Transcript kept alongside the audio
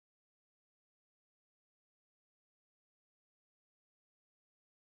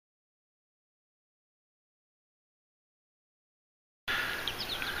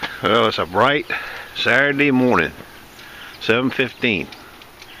Well, it's a bright Saturday morning, 7:15.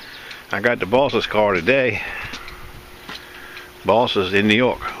 I got the boss's car today. Boss is in New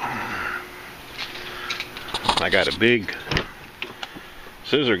York. I got a big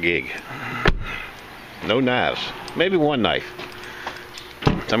scissor gig. No knives. Maybe one knife.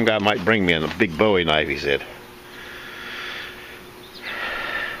 Some guy might bring me a big Bowie knife, he said.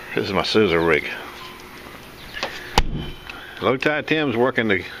 This is my scissor rig. Low tide Tim's working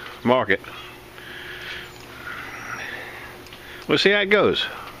the market. We'll see how it goes.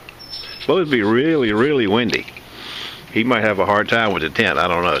 It's supposed to be really windy. He might have a hard time with the tent. I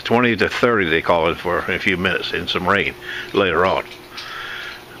don't know. It's 20 to 30 they call it for in a few minutes and some rain later on.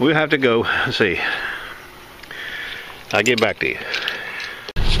 We'll have to go and see. I'll get back to you.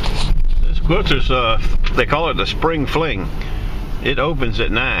 This quilter's, they call it the spring fling. It opens at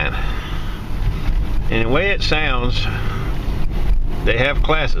 9. And the way it sounds, they have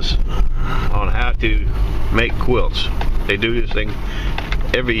classes on how to make quilts. They do this thing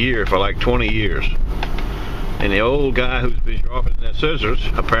every year for like 20 years. And the old guy who's been sharpening the scissors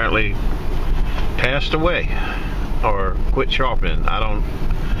apparently passed away or quit sharpening.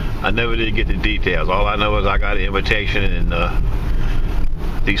 I never did get the details. All I know is I got an invitation in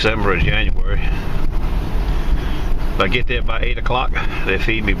December or January. If I get there by 8 o'clock, they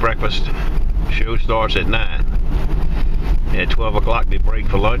feed me breakfast. Show starts at 9. At 12 o'clock they break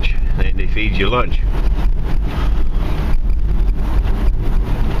for lunch, and they feed you lunch.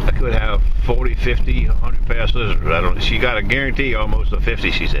 I could have 40, 50, 100 pair of scissors. I don't. She got a guarantee almost of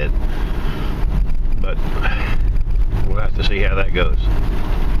 50, she said. But we'll have to see how that goes.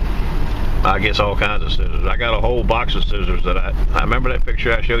 I guess all kinds of scissors. I got a whole box of scissors that I remember that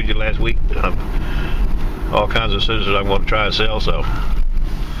picture I showed you last week. All kinds of scissors I'm going to try and sell. So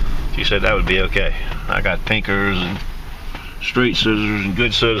she said that would be okay. I got pinkers and straight scissors and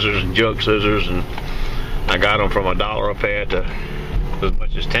good scissors and junk scissors, and I got them from $1 a pair to as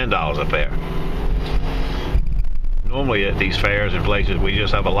much as $10 a pair. Normally at these fairs and places we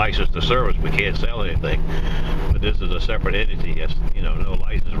just have a license to service. We can't sell anything. But this is a separate entity. Yes, you know, no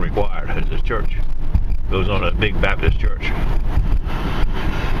license required. It's a church. It goes on a big Baptist church.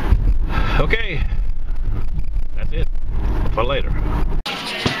 Okay, that's it for later.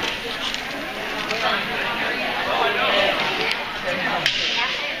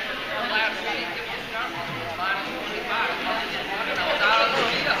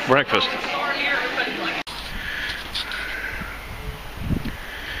 Breakfast.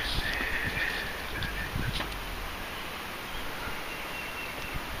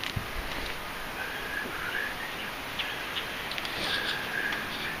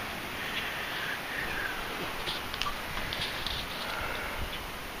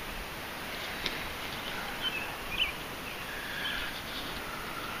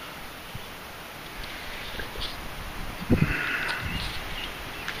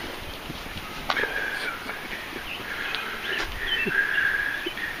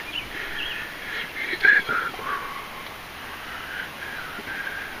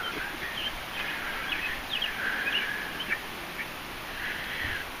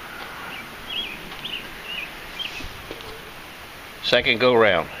 Second go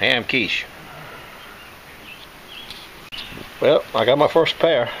round, ham quiche. Well, I got my first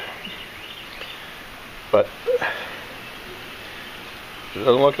pair, but it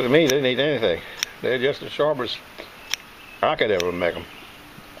doesn't look to me they need anything. They're just as sharp as I could ever make them.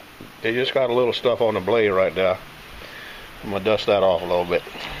 They just got a little stuff on the blade right now. I'm gonna dust that off a little bit.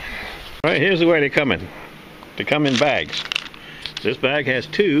 All right, here's the way they come in. They come in bags. This bag has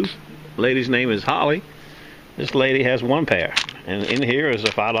 2. The lady's name is Holly. This lady has 1 pair. And in here is a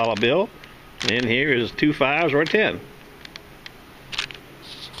 $5 bill. And in here is 2 5s or a 10.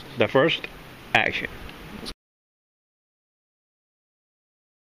 The first action.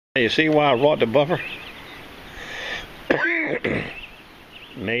 You see why I brought the buffer?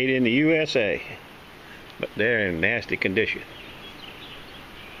 Made in the USA. But they're in nasty condition.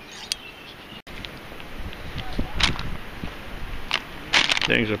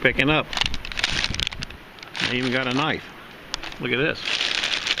 Things are picking up. I even got a knife. Look at this.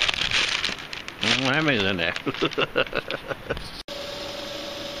 I don't have anything in there.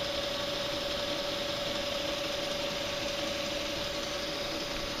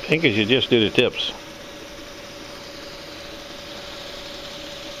 I think you should just do the tips.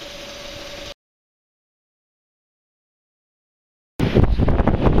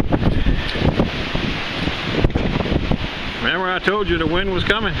 Remember I told you the wind was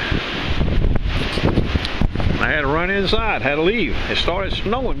coming? I had to run inside, had to leave. It started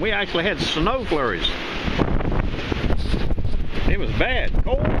snowing. We actually had snow flurries. It was bad,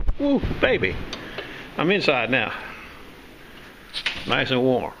 cold. Woo, baby. I'm inside now. Nice and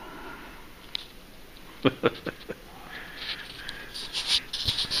warm.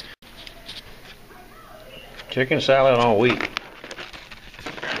 Chicken salad all week.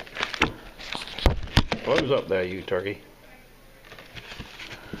 Close up there, you turkey.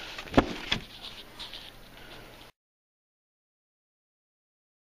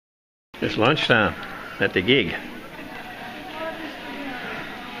 It's lunchtime at the gig.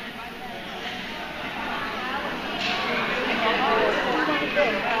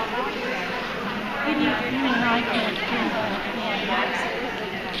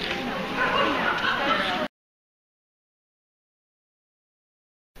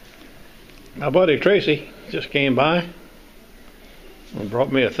 My buddy Tracy just came by and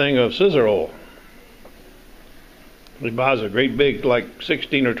brought me a thing of scissor oil. He buys a great big, like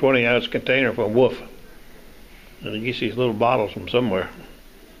 16 or 20 ounce container from Wolf, and he gets these little bottles from somewhere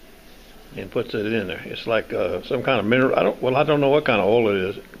and puts it in there. It's like some kind of mineral. I don't know what kind of oil it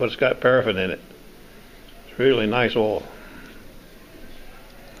is, but it's got paraffin in it. It's really nice oil.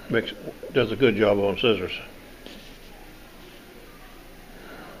 Does a good job on scissors.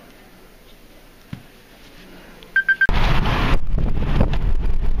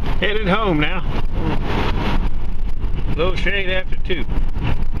 Headed home now. A little shade after 2.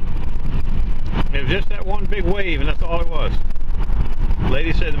 It was just that one big wave, and that's all it was. The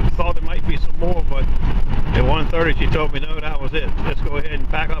lady said thought there might be some more, but at 1:30 she told me no, that was it. Let's go ahead and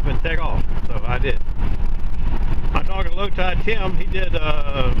pack up and take off. So I did. I'm talking to Low Tide Tim. He did 9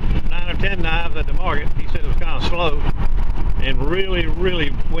 or 10 knives at the market. He said it was kind of slow and really,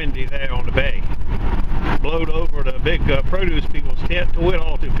 really windy there on the bay. Blowed over the big produce people's tent, tore it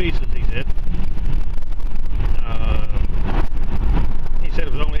all to pieces, he said. He said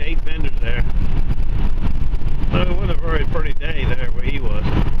it was only 8 vendors there. So it wasn't a very pretty day there where he was.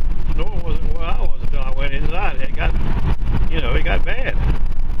 Nor was it where I was until I went inside. It got, it got bad.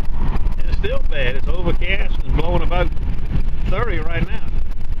 And it's still bad. It's overcast and blowing about 30 right now.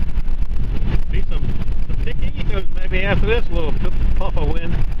 Be some thick egos maybe after this little puff of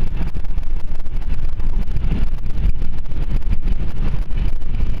wind.